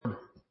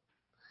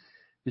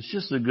it's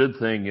just a good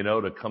thing,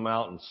 to come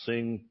out and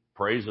sing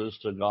praises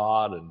to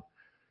God and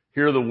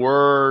hear the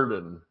word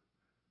and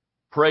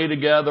pray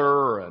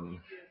together and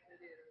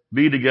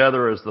be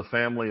together as the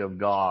family of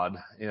God.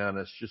 And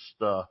it's just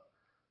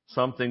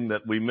something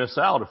that we miss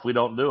out if we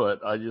don't do it.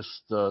 I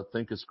just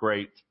think it's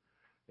great.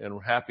 And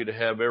we're happy to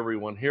have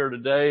everyone here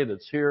today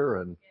that's here,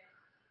 and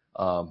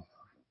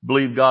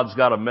believe God's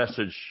got a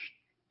message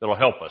that'll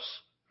help us.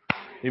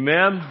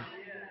 Amen.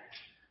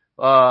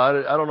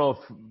 I don't know if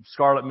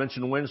Scarlett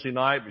mentioned Wednesday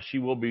night, but she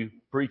will be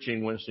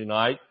preaching Wednesday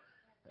night.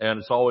 And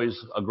it's always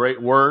a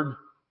great word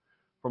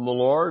from the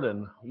Lord.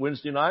 And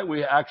Wednesday night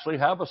we actually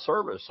have a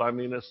service. I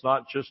mean, it's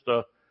not just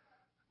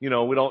we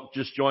don't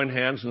just join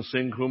hands and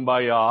sing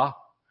Kumbaya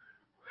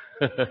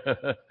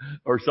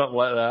or something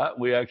like that.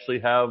 We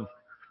actually have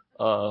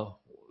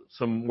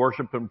some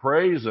worship and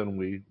praise, and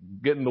we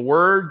get in the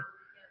Word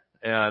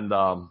and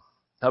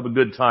have a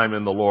good time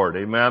in the Lord.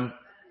 Amen.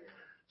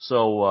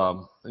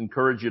 So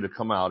encourage you to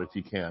come out if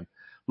you can.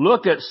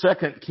 Look at 2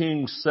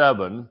 Kings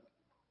 7.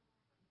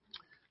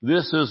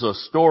 This is a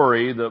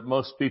story that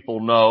most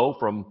people know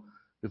from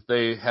if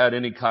they had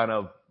any kind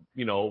of,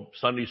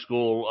 Sunday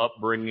school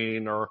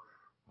upbringing or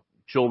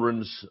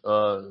children's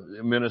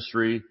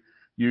ministry,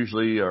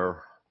 usually,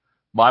 or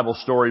Bible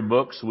story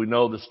books. We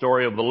know the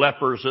story of the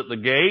lepers at the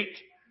gate.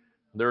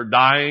 They're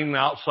dying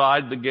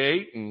outside the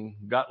gate and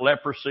got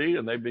leprosy,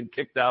 and they've been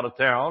kicked out of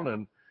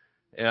town,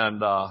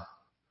 and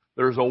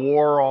there's a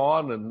war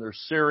on, and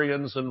there's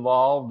Syrians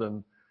involved,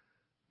 and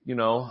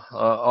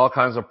all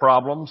kinds of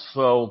problems.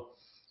 So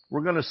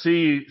we're going to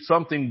see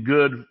something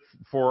good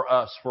for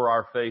us for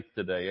our faith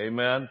today.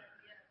 Amen.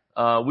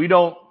 We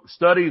don't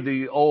study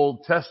the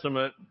Old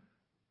Testament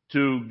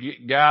to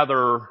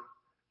gather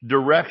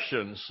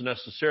directions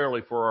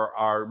necessarily for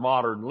our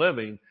modern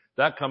living.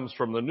 That comes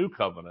from the New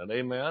Covenant.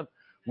 Amen.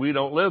 We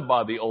don't live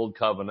by the Old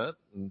Covenant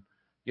and,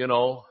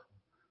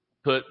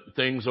 put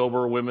things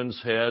over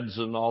women's heads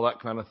and all that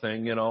kind of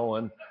thing,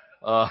 and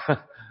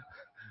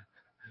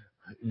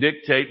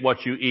dictate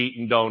what you eat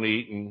and don't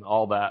eat and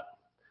all that.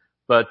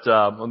 But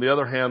on the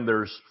other hand,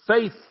 there's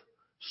faith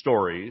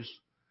stories,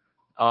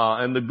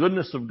 and the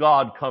goodness of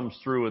God comes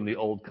through in the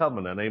Old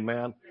Covenant.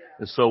 Amen.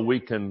 And so we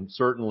can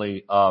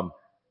certainly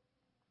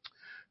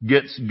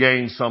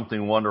gain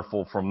something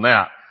wonderful from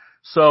that.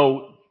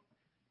 So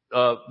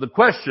the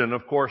question,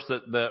 of course,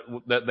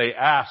 that they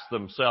ask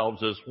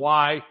themselves is,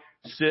 why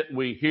sit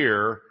we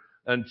here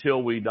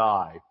until we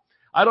die?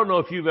 I don't know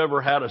if you've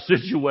ever had a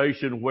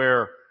situation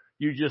where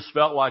you just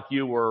felt like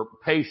you were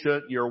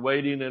patient, you're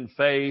waiting in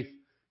faith,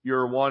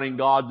 you're wanting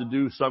God to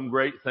do some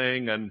great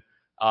thing, and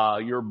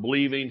you're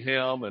believing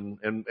Him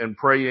and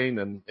praying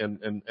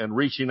and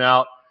reaching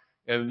out,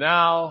 and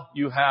now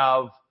you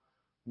have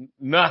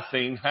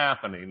nothing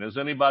happening. Has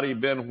anybody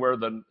been where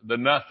the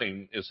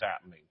nothing is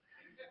happening?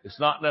 It's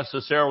not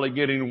necessarily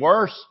getting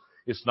worse.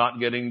 It's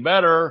not getting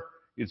better.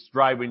 It's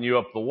driving you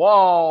up the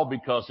wall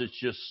because it's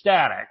just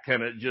static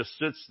and it just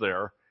sits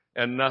there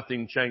and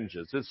nothing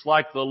changes. It's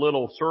like the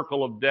little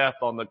circle of death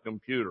on the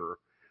computer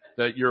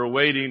that you're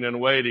waiting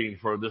and waiting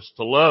for this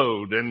to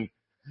load, and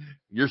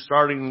you're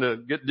starting to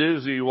get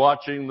dizzy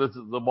watching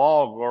the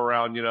ball go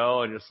around,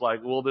 and it's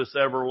like, will this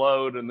ever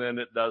load? And then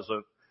it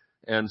doesn't.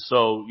 And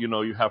so,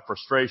 you have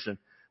frustration.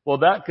 Well,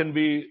 that can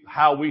be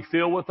how we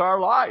feel with our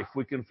life.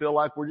 We can feel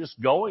like we're just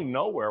going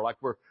nowhere. Like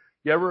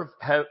you ever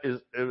have, is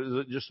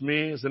it just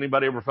me? Has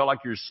anybody ever felt like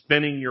you're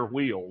spinning your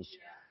wheels?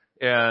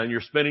 And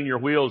you're spinning your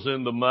wheels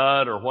in the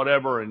mud or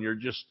whatever, and you're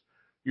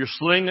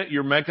slinging,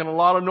 you're making a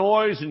lot of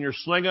noise and you're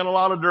slinging a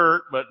lot of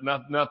dirt, but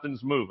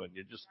nothing's moving.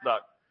 You're just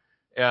stuck.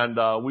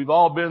 And we've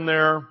all been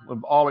there.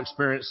 We've all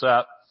experienced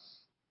that.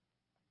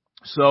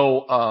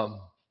 So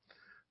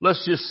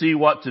let's just see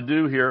what to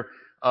do here.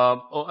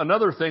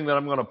 Another thing that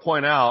I'm going to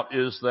point out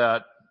is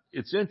that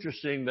it's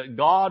interesting that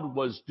God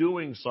was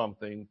doing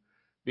something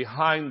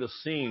behind the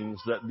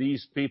scenes that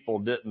these people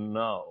didn't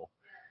know.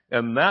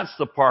 And that's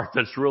the part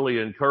that's really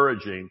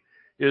encouraging,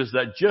 is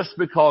that just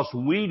because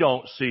we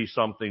don't see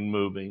something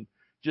moving,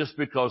 just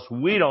because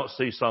we don't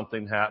see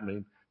something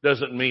happening,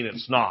 doesn't mean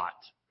it's not.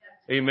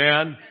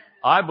 Amen?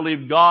 I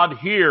believe God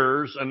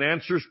hears and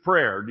answers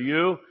prayer. Do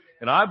you?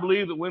 And I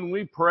believe that when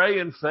we pray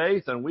in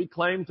faith and we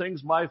claim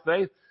things by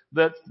faith,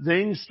 that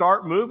things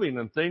start moving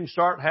and things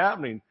start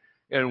happening.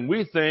 And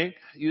we think,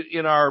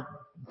 in our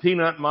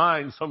peanut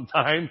mind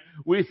sometimes,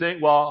 we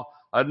think, well,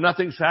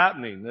 nothing's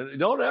happening. And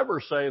don't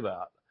ever say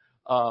that.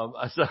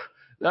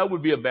 That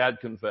would be a bad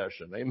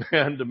confession,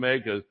 amen, to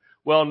make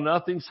well,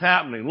 nothing's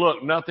happening.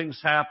 Look,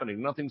 nothing's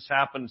happening. Nothing's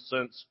happened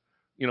since,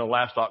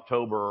 last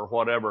October or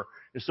whatever.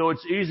 And so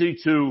it's easy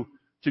to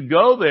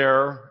go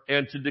there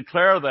and to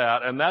declare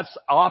that, and that's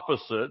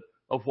opposite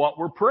of what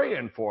we're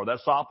praying for.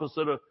 That's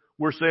opposite of,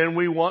 we're saying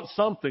we want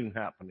something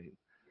happening.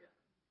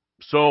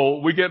 So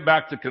we get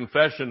back to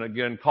confession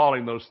again,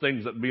 calling those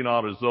things that be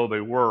not as though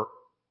they were.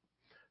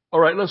 All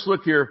right, let's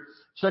look here.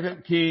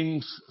 2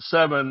 Kings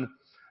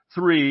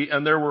 7:3,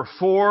 and there were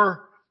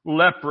 4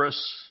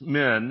 leprous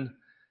men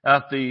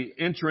at the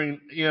entering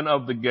in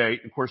of the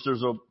gate. Of course,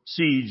 there's a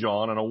siege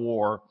on and a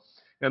war.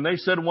 And they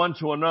said one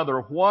to another,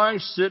 why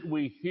sit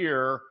we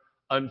here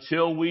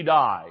until we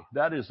die?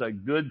 That is a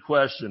good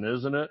question,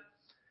 isn't it?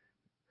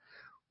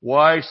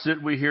 Why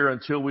sit we here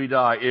until we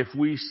die? If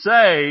we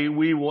say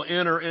we will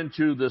enter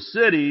into the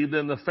city,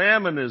 then the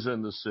famine is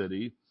in the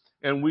city,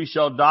 and we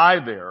shall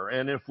die there.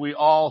 And if we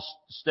all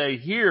stay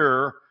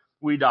here,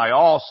 we die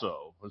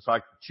also. It's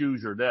like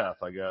choose your death,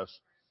 I guess.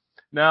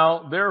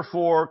 Now,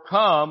 therefore,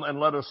 come and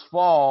let us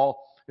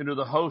fall into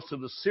the host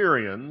of the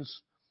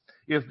Syrians.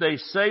 If they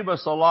save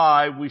us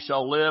alive, we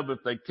shall live. If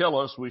they kill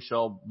us, we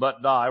shall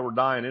but die. We're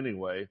dying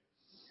anyway.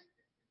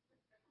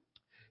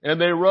 And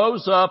they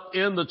rose up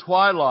in the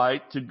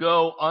twilight to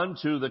go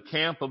unto the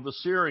camp of the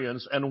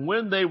Syrians. And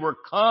when they were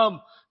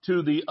come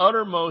to the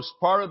uttermost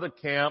part of the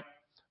camp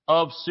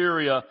of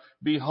Syria,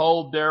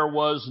 behold, there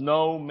was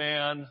no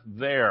man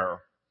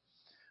there.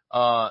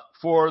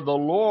 For the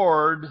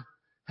Lord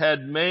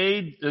had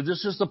made,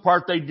 this is the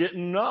part they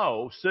didn't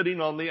know, sitting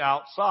on the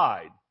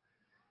outside.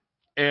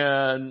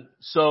 And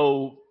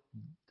so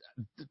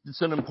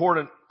it's an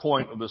important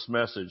point of this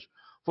message.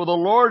 For the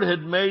Lord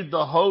had made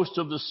the host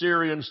of the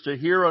Syrians to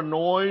hear a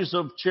noise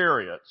of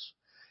chariots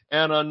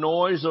and a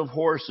noise of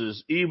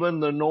horses, even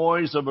the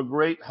noise of a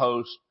great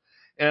host.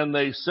 And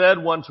they said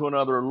one to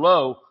another,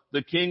 Lo,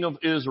 the king of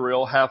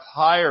Israel hath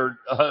hired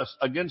us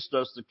against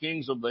us the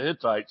kings of the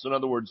Hittites, in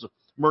other words, the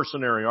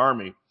mercenary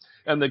army,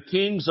 and the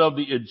kings of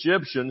the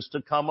Egyptians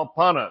to come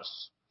upon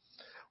us.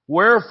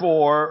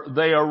 Wherefore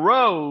they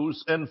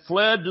arose and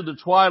fled to the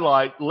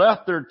twilight,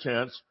 left their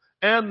tents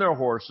and their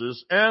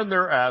horses and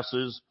their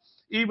asses,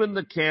 even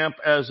the camp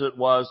as it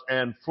was,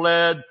 and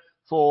fled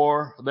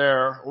for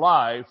their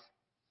life.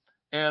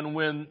 And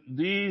when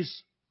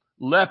these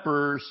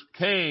lepers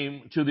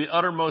came to the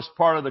uttermost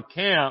part of the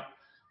camp,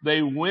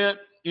 they went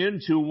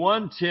into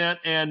one tent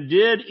and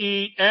did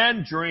eat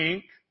and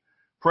drink.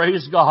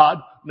 Praise God.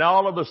 Now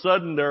all of a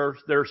sudden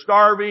they're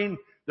starving,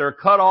 they're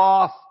cut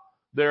off,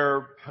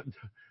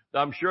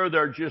 I'm sure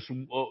they're just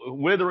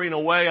withering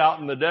away out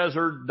in the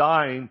desert,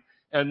 dying.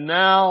 And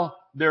now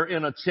they're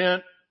in a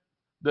tent.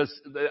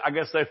 I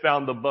guess they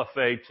found the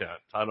buffet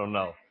tent. I don't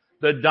know.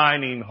 The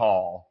dining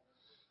hall.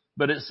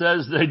 But it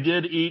says they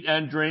did eat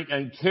and drink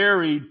and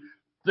carried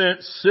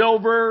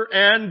silver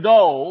and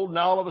gold.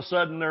 Now all of a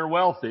sudden they're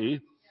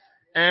wealthy.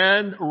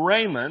 And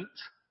raiment.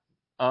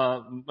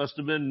 Must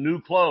have been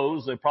new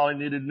clothes. They probably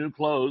needed new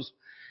clothes.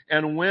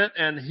 And went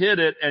and hid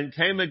it and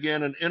came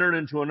again and entered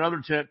into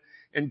another tent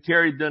and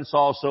carried thence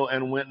also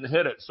and went and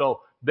hid it. So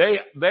they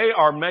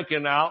are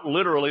making out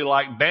literally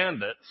like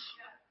bandits,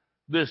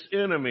 this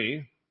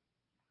enemy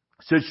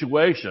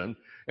situation.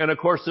 And of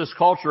course, this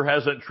culture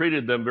hasn't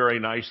treated them very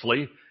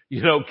nicely,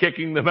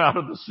 kicking them out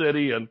of the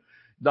city and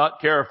not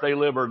care if they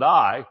live or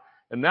die.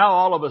 And now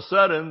all of a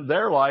sudden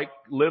they're like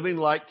living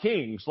like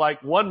kings.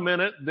 Like one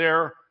minute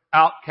they're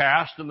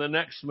outcast and the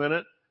next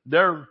minute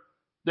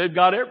they've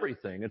got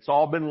everything. It's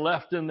all been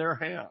left in their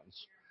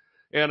hands.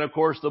 And of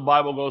course the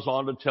Bible goes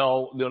on to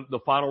tell the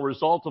final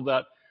result of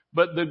that.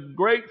 But the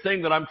great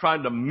thing that I'm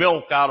trying to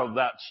milk out of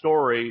that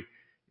story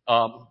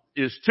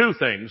is two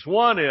things.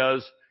 One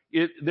is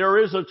there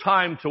is a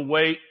time to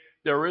wait,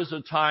 there is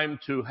a time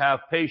to have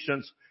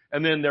patience,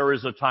 and then there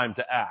is a time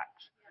to act.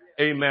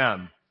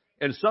 Amen.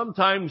 And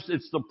sometimes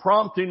it's the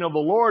prompting of the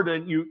Lord,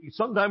 and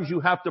sometimes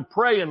you have to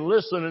pray and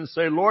listen and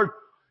say, Lord,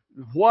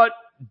 what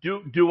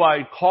do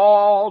I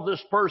call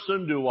this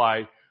person? Do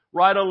I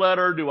write a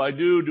letter? Do I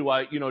go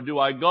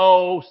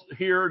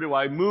here? Do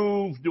I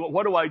move?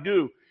 What do I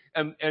do?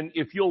 And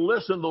if you'll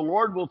listen, the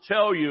Lord will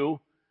tell you.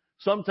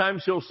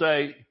 Sometimes He'll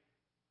say,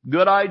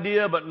 good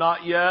idea, but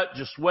not yet.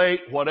 Just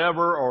wait,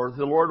 whatever. Or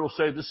the Lord will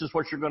say, this is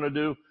what you're going to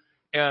do.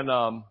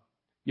 And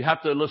you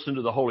have to listen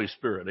to the Holy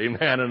Spirit.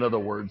 Amen. In other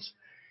words,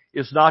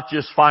 it's not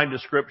just find a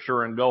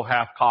scripture and go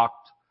half-cocked,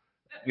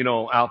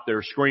 out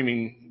there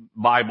screaming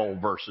Bible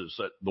verses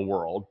at the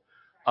world.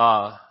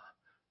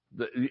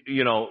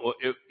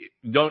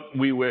 Don't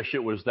we wish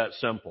it was that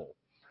simple?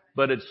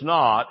 But it's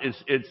not.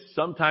 It's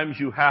sometimes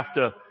you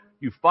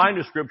find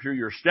a scripture,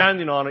 you're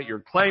standing on it,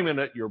 you're claiming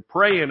it, you're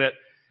praying it,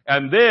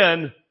 and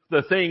then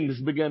the things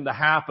begin to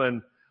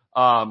happen,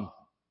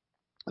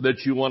 that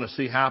you want to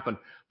see happen.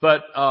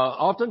 But,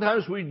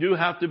 oftentimes we do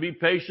have to be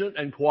patient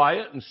and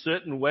quiet and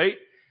sit and wait.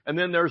 And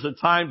then there's a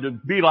time to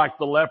be like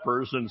the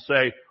lepers and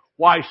say,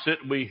 why sit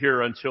we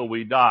here until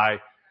we die?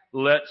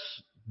 Let's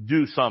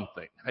do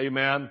something.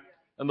 Amen.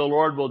 And the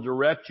Lord will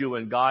direct you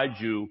and guide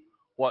you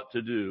what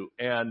to do.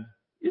 And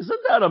isn't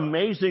that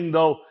amazing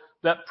though,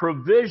 that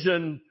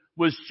provision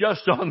was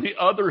just on the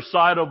other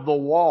side of the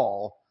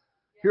wall.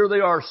 Here they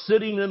are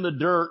sitting in the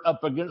dirt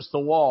up against the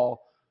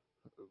wall,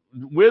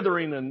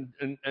 withering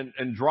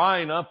and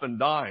drying up and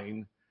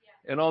dying.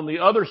 And on the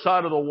other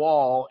side of the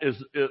wall is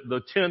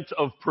the tent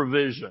of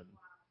provision.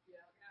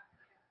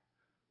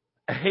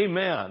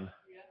 Amen.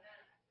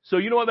 So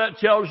you know what that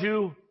tells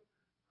you?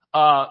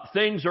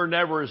 Things are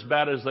never as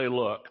bad as they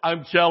look.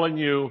 I'm telling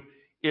you,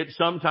 it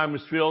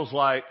sometimes feels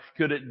like,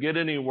 could it get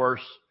any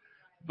worse?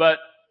 But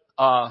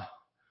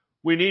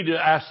we need to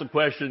ask the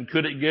question,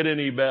 could it get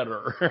any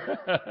better?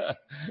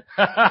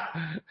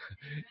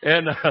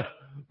 And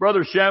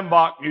Brother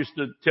Schambach used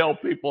to tell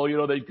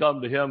people, they'd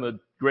come to him, a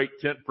great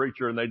tent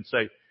preacher, and they'd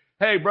say,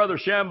 hey, Brother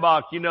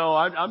Schambach,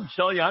 I'm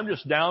telling you, I'm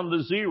just down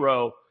to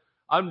zero.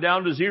 I'm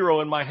down to zero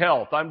in my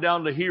health. I'm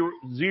down to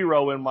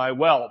zero in my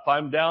wealth.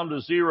 I'm down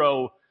to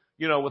zero,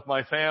 with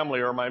my family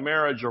or my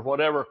marriage or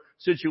whatever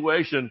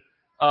situation.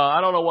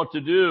 I don't know what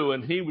to do.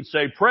 And he would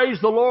say, praise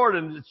the Lord.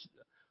 And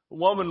a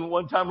woman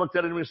one time looked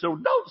at him and said, well,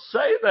 don't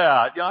say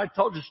that. I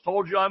just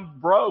told you I'm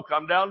broke.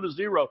 I'm down to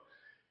zero.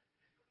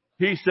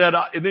 He said,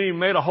 and then he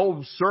made a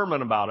whole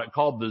sermon about it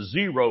called the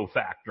zero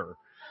factor.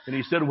 And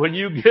he said, when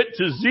you get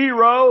to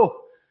zero,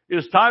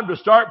 it's time to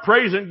start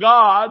praising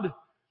God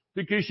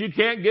because you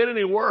can't get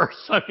any worse.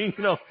 I mean,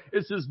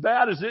 it's as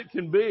bad as it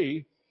can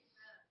be.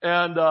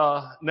 And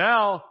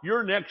now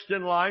you're next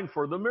in line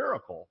for the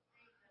miracle.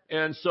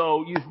 And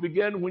so you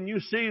begin, when you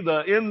see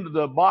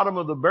the bottom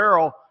of the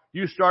barrel,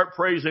 you start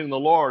praising the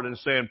Lord and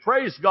saying,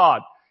 praise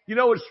God.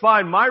 It's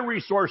fine. My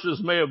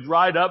resources may have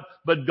dried up,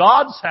 but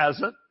God's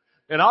hasn't.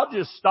 And I'll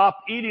just stop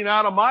eating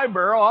out of my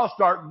barrel. I'll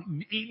start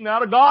eating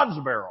out of God's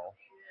barrel.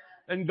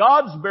 And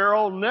God's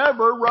barrel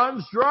never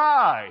runs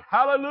dry.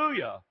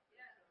 Hallelujah.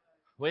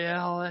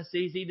 Well, that's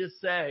easy to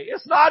say.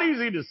 It's not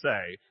easy to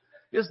say.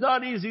 It's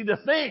not easy to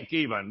think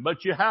even,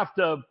 but you have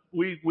to,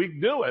 we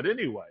do it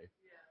anyway.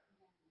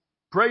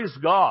 Praise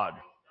God.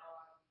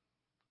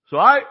 So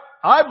I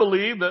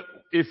believe that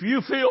if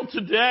you feel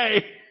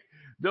today,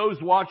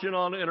 those watching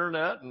on the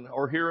internet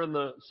or here in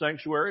the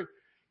sanctuary,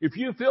 if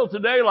you feel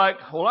today like,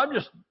 well, I'm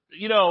just,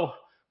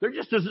 there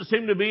just doesn't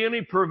seem to be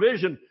any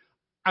provision.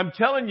 I'm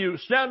telling you,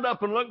 stand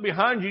up and look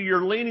behind you.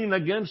 You're leaning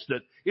against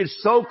it.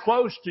 It's so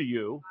close to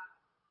you.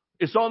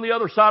 It's on the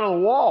other side of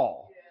the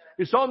wall.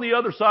 It's on the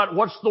other side.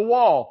 What's the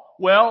wall?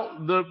 Well,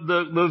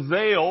 the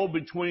veil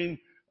between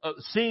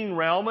seen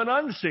realm and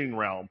unseen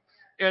realm.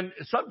 And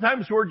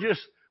sometimes we're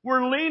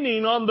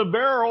leaning on the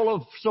barrel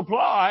of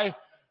supply,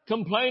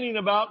 complaining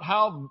about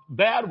how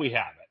bad we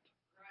have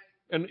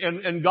it.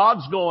 And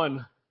God's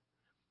going,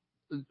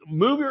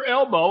 move your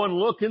elbow and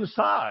look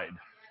inside.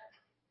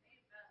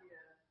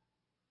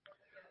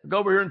 Go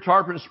over here in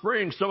Tarpon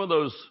Springs, some of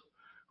those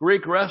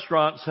Greek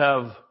restaurants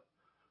have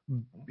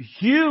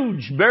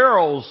huge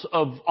barrels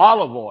of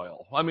olive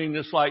oil. I mean,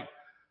 it's like,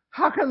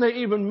 how can they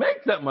even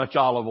make that much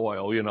olive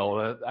oil?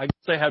 I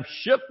guess they have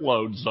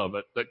shiploads of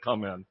it that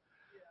come in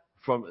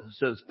from, it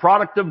says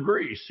product of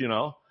Greece,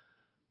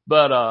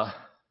 But,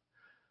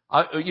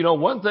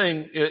 one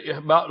thing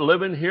about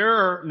living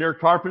here near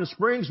Tarpon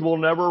Springs, we'll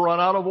never run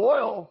out of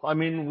oil. I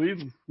mean,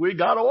 we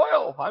got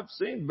oil. I've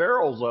seen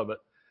barrels of it.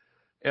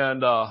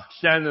 And,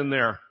 standing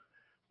there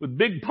with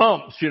big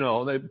pumps,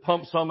 they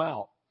pump some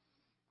out.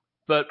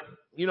 But,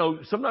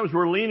 sometimes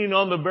we're leaning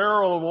on the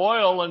barrel of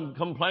oil and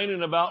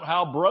complaining about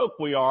how broke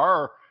we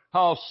are or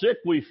how sick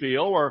we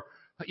feel or,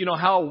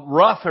 how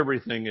rough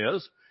everything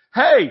is.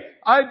 Hey,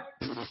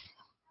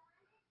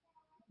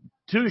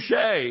 touche.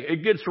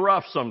 It gets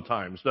rough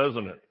sometimes,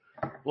 doesn't it?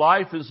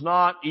 Life is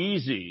not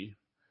easy.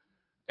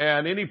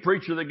 And any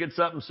preacher that gets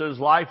up and says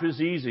life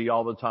is easy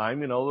all the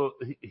time,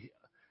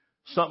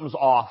 something's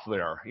off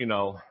there,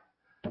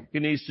 He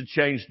needs to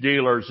change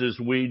dealers. His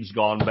weed's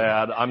gone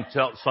bad. I'm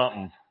telling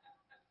something.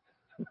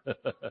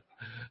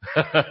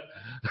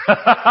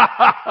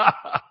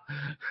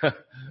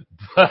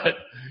 But,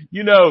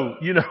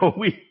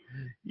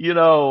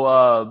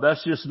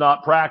 that's just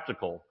not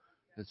practical.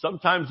 And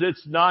sometimes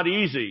it's not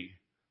easy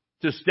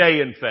to stay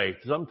in faith.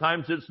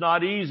 Sometimes it's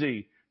not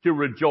easy to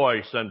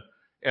rejoice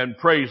and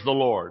praise the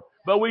Lord.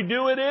 But we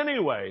do it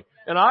anyway.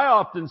 And I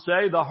often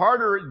say the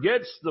harder it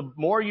gets, the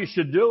more you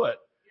should do it.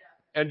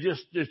 And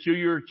just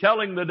you're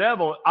telling the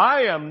devil,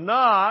 I am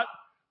not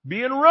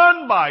being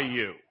run by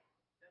you.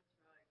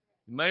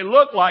 It may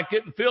look like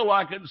it and feel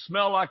like it and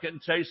smell like it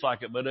and taste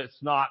like it, but it's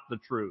not the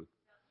truth.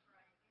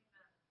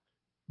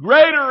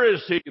 Greater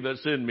is he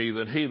that's in me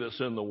than he that's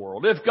in the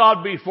world. If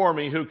God be for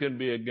me, who can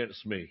be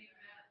against me?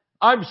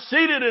 I'm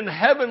seated in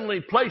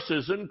heavenly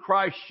places in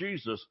Christ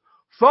Jesus,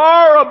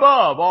 far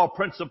above all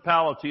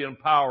principality and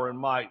power and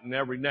might and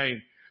every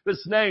name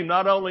that's named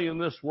not only in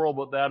this world,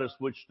 but that is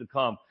which to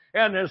come,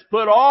 and has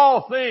put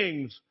all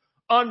things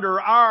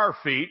under our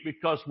feet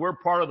because we're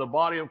part of the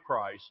body of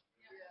Christ.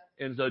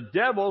 And the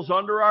devil's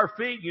under our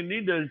feet. You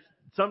need to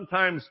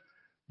sometimes,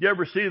 you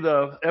ever see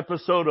the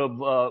episode of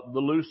the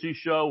Lucy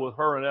show with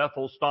her and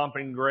Ethel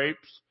stomping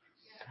grapes?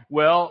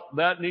 Well,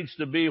 that needs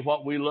to be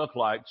what we look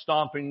like,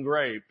 stomping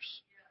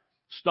grapes.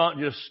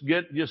 Just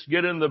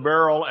get in the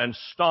barrel and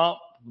stomp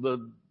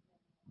the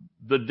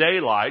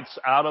daylights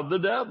out of the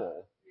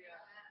devil.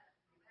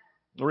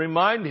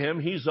 Remind him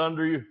he's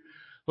under you.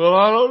 Well,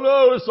 I don't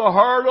know. It's a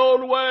hard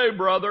old way,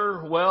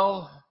 brother.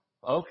 Well,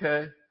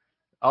 okay.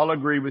 I'll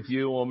agree with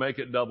you. We'll make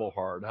it double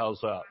hard. How's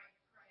that?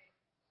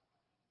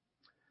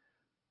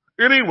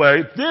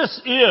 Anyway,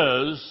 this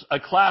is a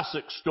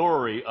classic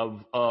story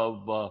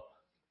of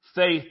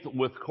faith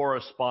with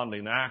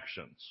corresponding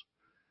actions.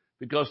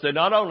 Because they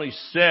not only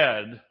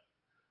said,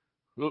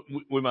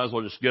 we might as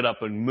well just get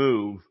up and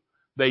move,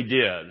 They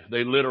did.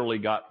 They literally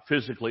got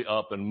physically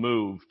up and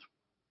moved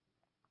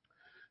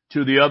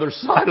to the other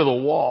side of the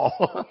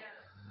wall.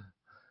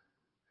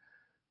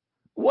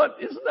 What,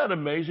 isn't that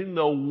amazing?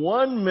 Though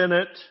 1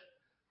 minute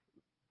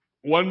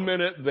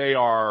they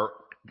are,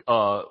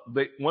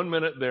 1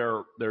 minute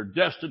they're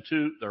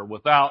destitute, they're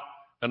without,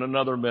 and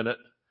another minute,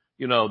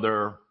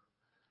 they're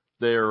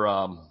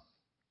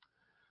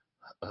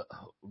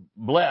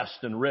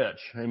blessed and rich.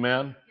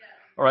 Amen.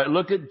 All right,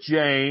 look at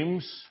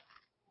James.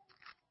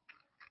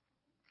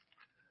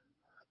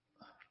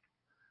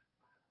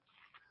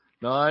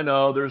 Now I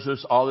know there's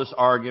all this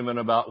argument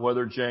about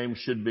whether James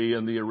should be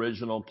in the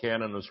original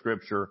canon of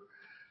Scripture.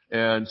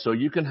 And so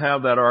you can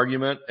have that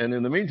argument. And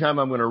in the meantime,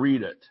 I'm going to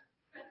read it.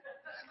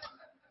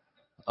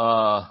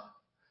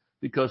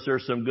 Because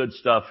there's some good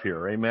stuff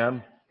here.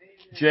 Amen.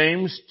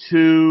 James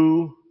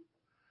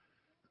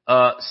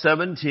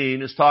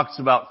 2:17 talks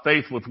about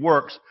faith with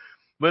works.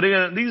 But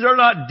again, these are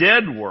not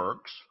dead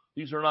works.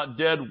 These are not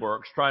dead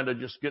works trying to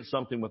just get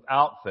something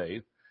without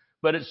faith.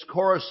 But it's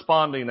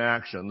corresponding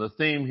action. The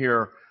theme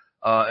here,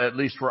 at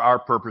least for our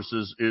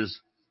purposes,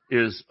 is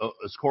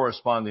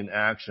corresponding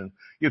action.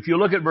 If you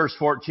look at verse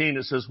 14,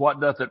 it says, "What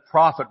doth it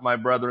profit, my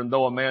brethren,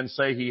 though a man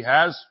say he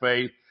has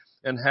faith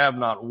and have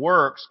not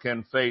works?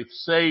 Can faith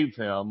save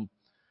him?"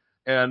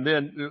 And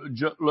then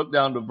look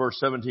down to verse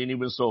 17.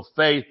 "Even so,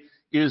 faith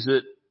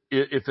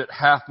if it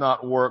hath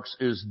not works,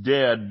 is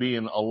dead,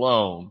 being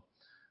alone."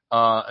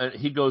 And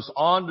he goes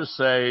on to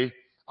say,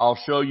 "I'll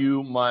show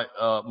you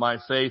my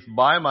faith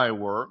by my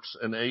works,"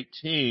 in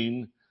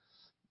 18.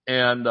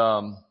 And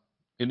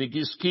he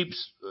just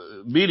keeps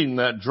beating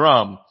that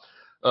drum.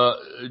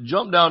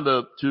 Jump down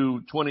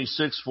to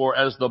 26, "For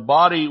as the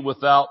body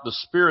without the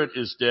spirit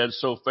is dead,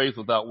 so faith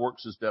without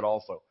works is dead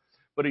also."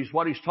 But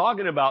what he's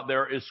talking about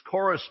there is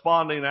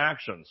corresponding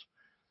actions.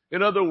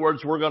 In other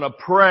words, we're going to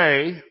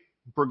pray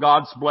for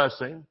God's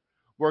blessing.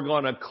 We're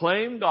going to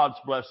claim God's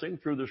blessing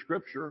through the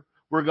Scripture.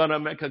 We're going to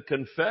make a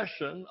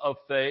confession of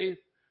faith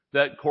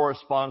that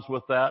corresponds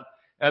with that.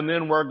 And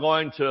then we're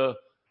going to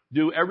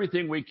do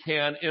everything we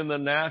can in the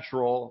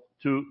natural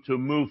to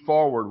move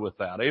forward with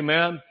that.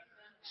 Amen.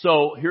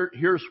 So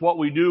here's what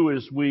we do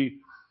is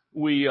we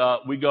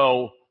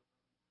go,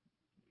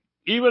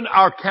 even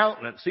our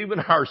countenance, even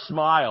our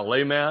smile.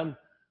 Amen.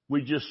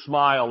 We just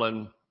smile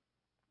and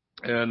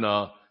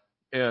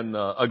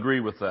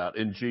agree with that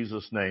in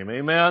Jesus' name.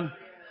 Amen.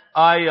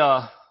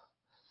 I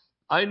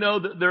know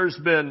that there's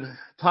been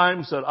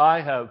times that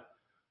I have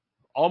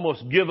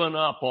almost given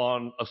up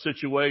on a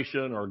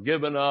situation or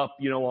given up,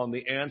 on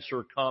the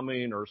answer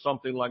coming or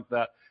something like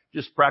that.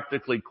 Just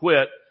practically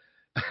quit.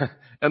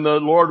 And the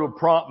Lord would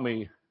prompt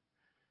me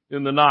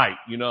in the night,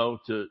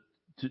 to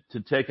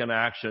take an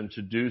action,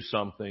 to do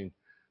something,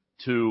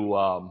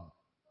 to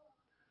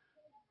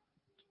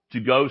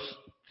go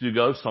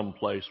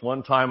someplace.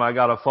 One time I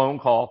got a phone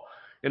call,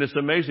 and it's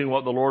amazing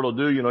what the Lord will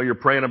do. You're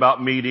praying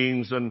about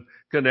meetings and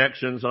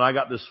connections, and I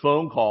got this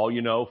phone call,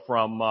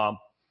 from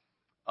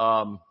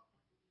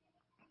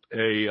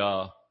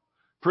a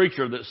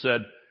preacher that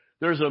said,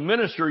 "There's a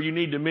minister you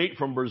need to meet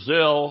from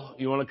Brazil.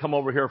 You want to come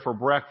over here for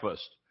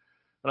breakfast?"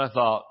 And I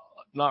thought,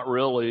 not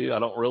really. I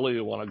don't really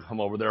want to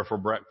come over there for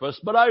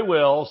breakfast, but I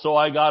will. So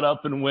I got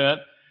up and went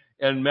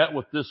and met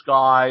with this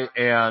guy,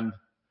 and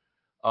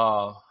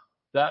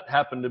that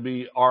happened to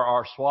be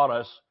R.R.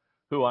 Swatus,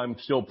 who I'm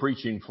still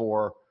preaching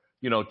for,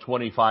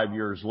 25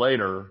 years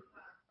later,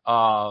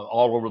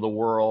 all over the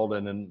world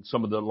and in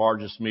some of the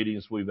largest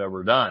meetings we've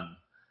ever done.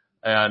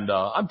 And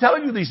I'm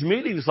telling you, these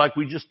meetings like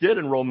we just did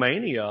in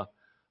Romania,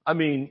 I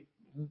mean,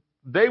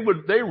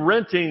 they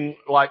renting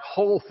like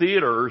whole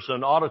theaters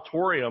and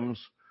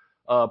auditoriums,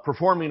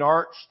 performing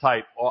arts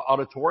type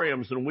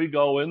auditoriums, and we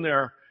go in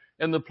there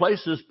and the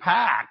place is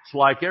packed,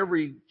 like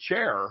every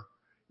chair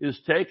is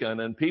taken,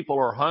 and people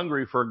are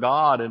hungry for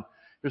God. And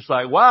it's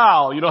like,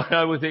 wow,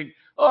 I would think,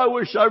 I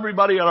wish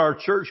everybody at our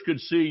church could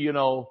see,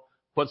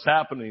 what's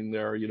happening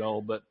there,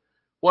 but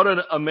what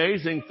an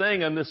amazing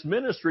thing. And this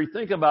ministry,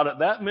 think about it,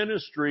 that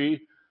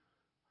ministry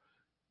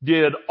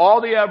did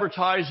all the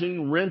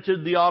advertising,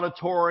 rented the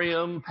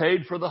auditorium,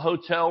 paid for the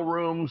hotel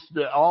rooms,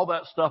 all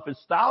that stuff.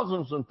 It's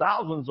thousands and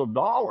thousands of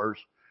dollars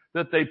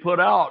that they put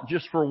out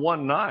just for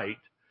one night.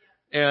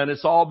 And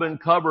it's all been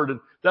covered.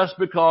 And that's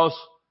because,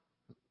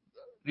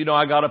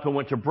 I got up and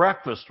went to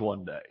breakfast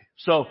one day.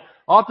 So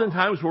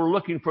oftentimes we're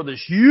looking for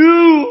this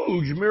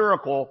huge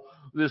miracle,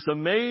 this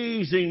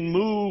amazing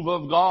move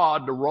of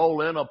God to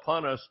roll in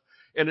upon us.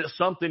 And it's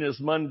something as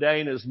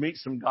mundane as meet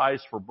some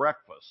guys for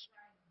breakfast.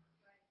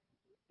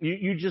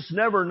 You just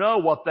never know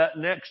what that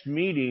next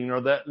meeting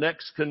or that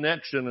next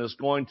connection is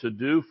going to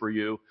do for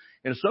you.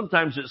 And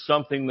sometimes it's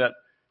something that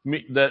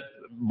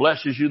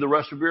blesses you the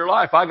rest of your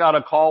life. I got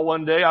a call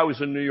one day. I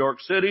was in New York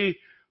City,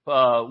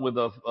 with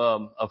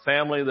a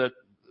family that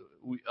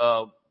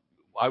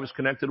I was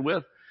connected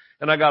with.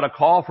 And I got a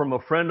call from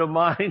a friend of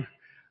mine,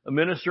 a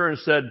minister, and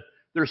said,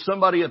 "There's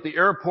somebody at the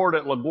airport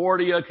at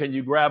LaGuardia. Can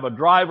you grab a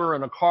driver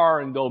and a car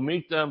and go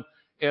meet them?"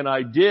 And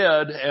I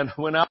did, and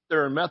went out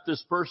there and met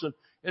this person.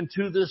 And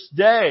to this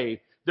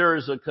day, there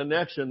is a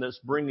connection that's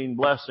bringing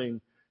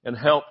blessing and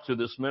help to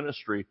this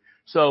ministry.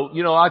 So,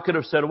 I could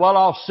have said, well,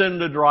 I'll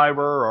send a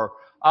driver, or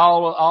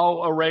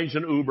I'll arrange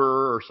an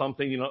Uber or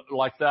something,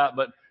 like that.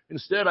 But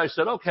instead I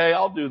said, okay,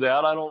 I'll do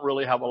that. I don't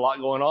really have a lot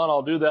going on.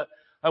 I'll do that.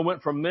 I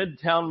went from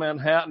Midtown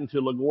Manhattan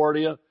to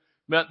LaGuardia,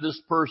 met this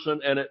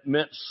person, and it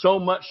meant so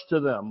much to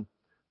them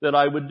that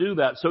I would do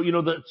that. So,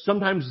 that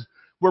sometimes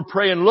we're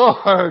praying,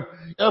 Lord,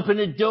 open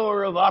the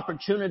door of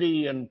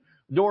opportunity and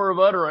door of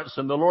utterance,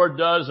 and the Lord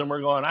does, and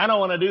we're going, I don't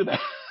want to do that.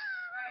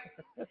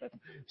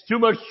 It's too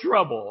much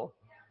trouble.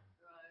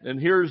 And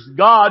here's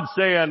God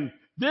saying,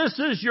 this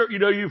is your,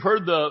 you've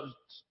heard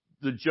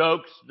the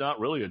jokes, not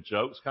really a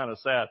joke, it's kind of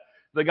sad.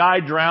 The guy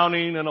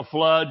drowning in a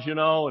flood,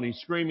 and he's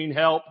screaming,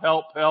 help,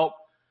 help, help.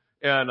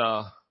 And,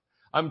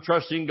 I'm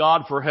trusting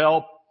God for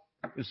help.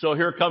 And so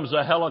here comes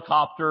a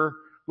helicopter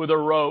with a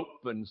rope,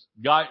 and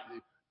guy,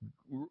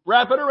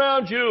 wrap it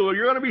around you, or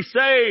you're going to be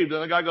saved.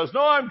 And the guy goes,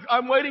 no,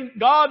 I'm waiting.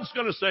 God's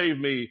going to save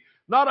me.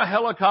 Not a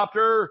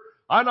helicopter.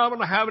 I'm not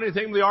going to have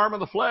anything in the arm of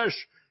the flesh,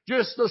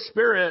 just the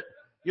Spirit.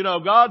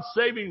 God's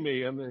saving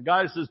me. And the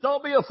guy says,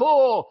 don't be a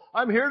fool.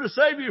 I'm here to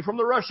save you from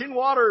the rushing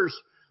waters.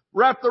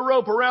 Wrap the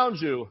rope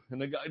around you.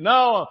 And the guy,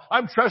 no,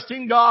 I'm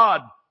trusting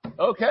God.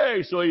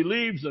 Okay. So he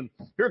leaves, and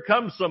here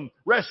comes some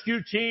rescue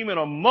team in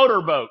a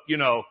motorboat,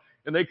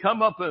 and they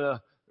come up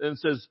and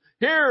says,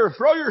 here,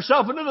 throw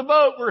yourself into the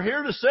boat. We're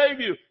here to save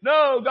you.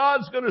 No,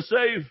 God's going to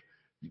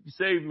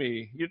save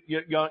me.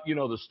 You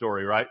know the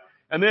story, right?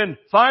 And then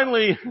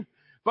finally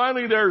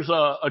there's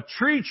a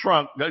tree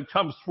trunk that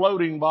comes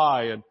floating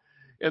by,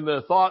 and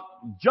the thought,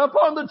 jump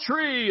on the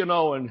tree,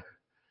 and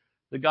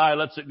the guy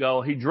lets it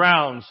go. He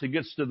drowns. He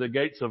gets to the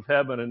gates of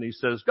heaven, and he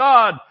says,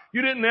 God,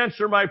 you didn't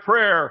answer my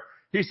prayer.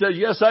 He says,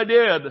 yes, I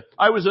did.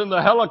 I was in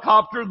the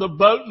helicopter, the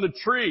boat, and the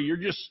tree. You're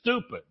just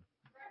stupid.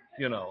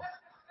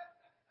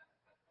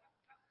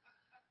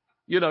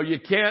 You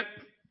can't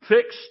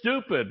fix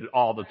stupid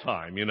all the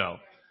time,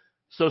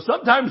 So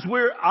sometimes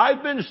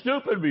I've been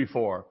stupid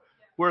before,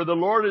 where the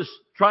Lord is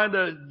trying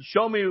to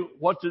show me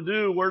what to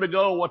do, where to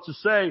go, what to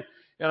say,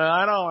 and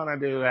I don't want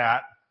to do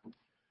that.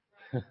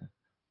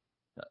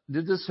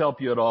 Did this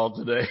help you at all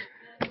today?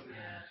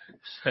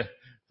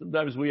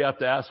 Sometimes we have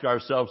to ask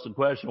ourselves the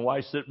question,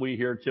 why sit we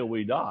here till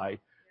we die?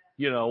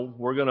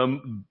 We're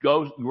going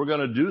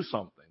to do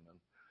something.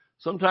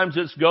 Sometimes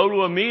it's go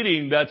to a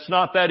meeting that's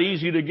not that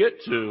easy to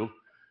get to,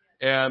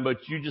 but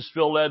you just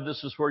feel led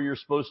this is where you're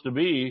supposed to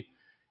be.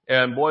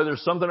 And boy,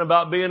 there's something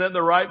about being at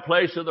the right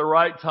place at the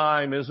right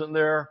time, isn't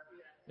there?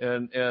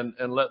 And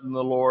letting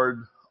the Lord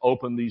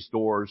open these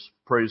doors.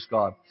 Praise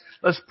God.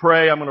 Let's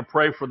pray. I'm going to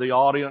pray for the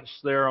audience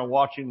there and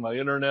watching my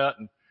internet,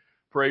 and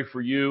pray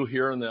for you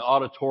here in the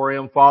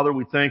auditorium. Father,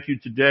 we thank you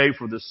today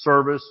for this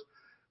service.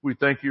 We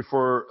thank you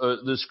for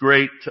this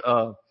great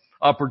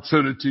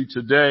opportunity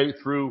today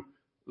through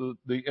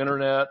the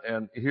internet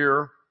and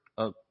here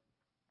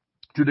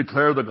to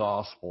declare the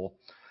gospel.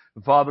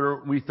 And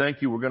Father, we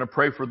thank you. We're going to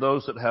pray for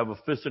those that have a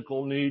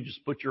physical need.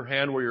 Just put your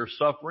hand where you're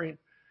suffering.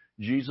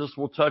 Jesus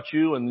will touch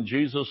you in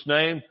Jesus'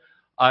 name.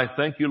 I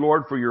thank you,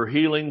 Lord, for your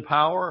healing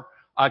power.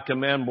 I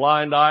command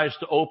blind eyes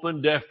to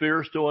open, deaf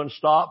ears to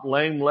unstop,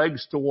 lame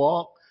legs to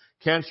walk,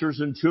 cancers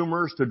and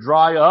tumors to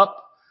dry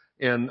up,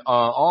 and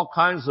all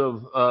kinds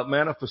of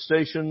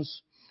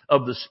manifestations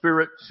of the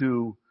Spirit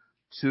to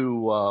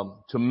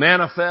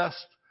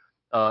manifest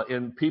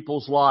in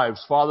people's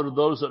lives. Father, to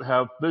those that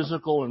have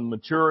physical and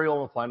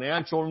material and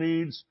financial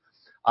needs,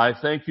 I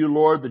thank you,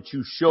 Lord, that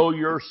you show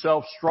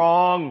yourself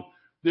strong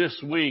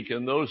this week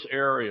in those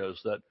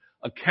areas, that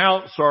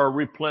accounts are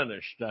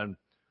replenished and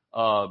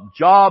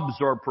jobs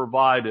are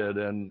provided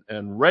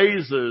and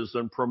raises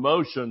and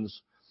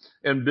promotions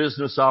and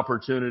business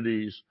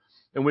opportunities.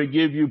 And we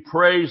give you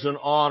praise and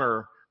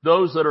honor.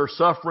 Those that are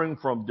suffering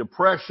from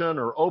depression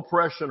or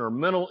oppression or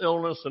mental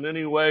illness in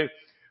any way,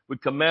 we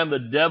command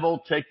the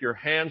devil, take your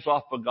hands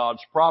off of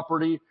God's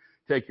property,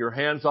 take your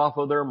hands off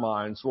of their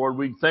minds. Lord,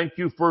 we thank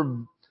you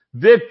for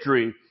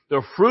victory,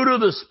 the fruit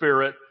of the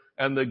Spirit,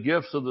 and the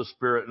gifts of the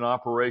Spirit in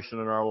operation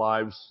in our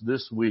lives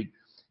this week.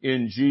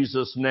 In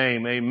Jesus'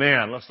 name,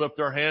 amen. Let's lift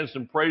our hands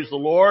and praise the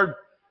Lord.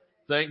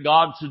 Thank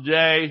God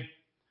today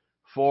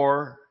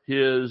for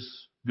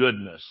His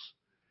goodness.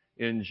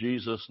 In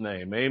Jesus'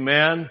 name,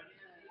 amen.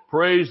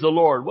 Praise the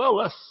Lord. Well,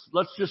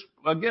 let's just,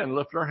 again,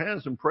 lift our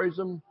hands and praise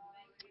Him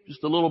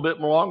just a little bit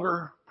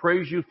longer.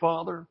 Praise you,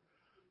 Father.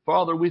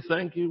 Father, we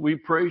thank you. We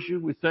praise you.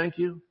 We thank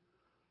you.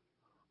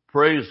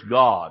 Praise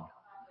God.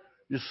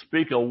 Just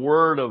speak a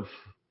word of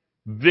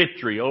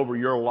victory over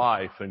your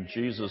life in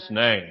Jesus'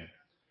 name.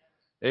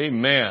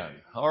 Amen.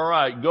 All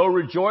right. Go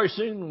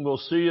rejoicing. We'll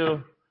see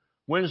you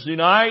Wednesday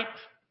night.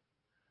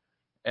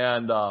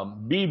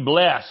 And be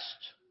blessed.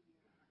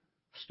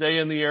 Stay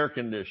in the air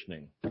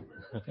conditioning.